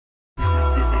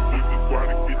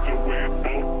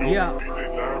Yeah.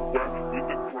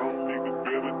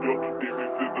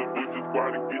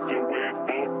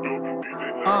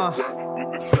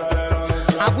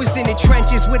 I was in the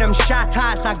trenches with them shot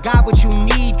tots. I got what you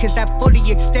need, cause that fully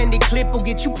extended clip will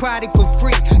get you product for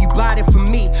free. You bought it from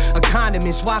me,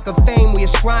 economist, walk of fame, we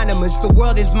astronomers. The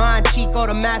world is mine, Chico,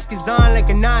 the mask is on like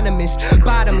anonymous.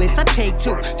 Bottomless, I take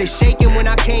two, they're shaking when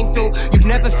I came through. You've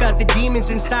never felt the demons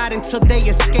inside until they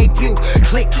escape you.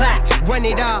 Click, clack, run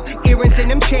it all, earrings and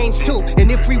them chains too.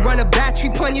 And if we run a battery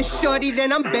pun your shorty,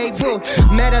 then I'm Babe Ruth.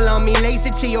 Metal on me,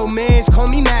 laser to your mans, call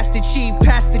me Master Chief.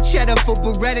 Pass the cheddar for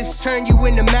Berettas, turn you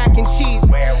into mac and cheese.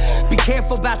 Be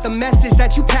careful about the message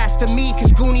that you pass to me,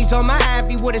 cause Goonies on my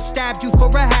Avi would've stabbed you for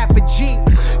a half a G.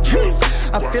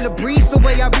 I feel a breeze the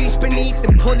way I reach beneath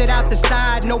and pull it out the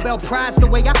side. Nobel Prize the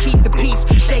way I keep the peace.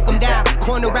 Shake them down,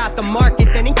 corner out the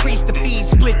market, then increase the fees.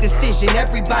 Split decision,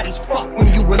 everybody's fucked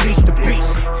when you release.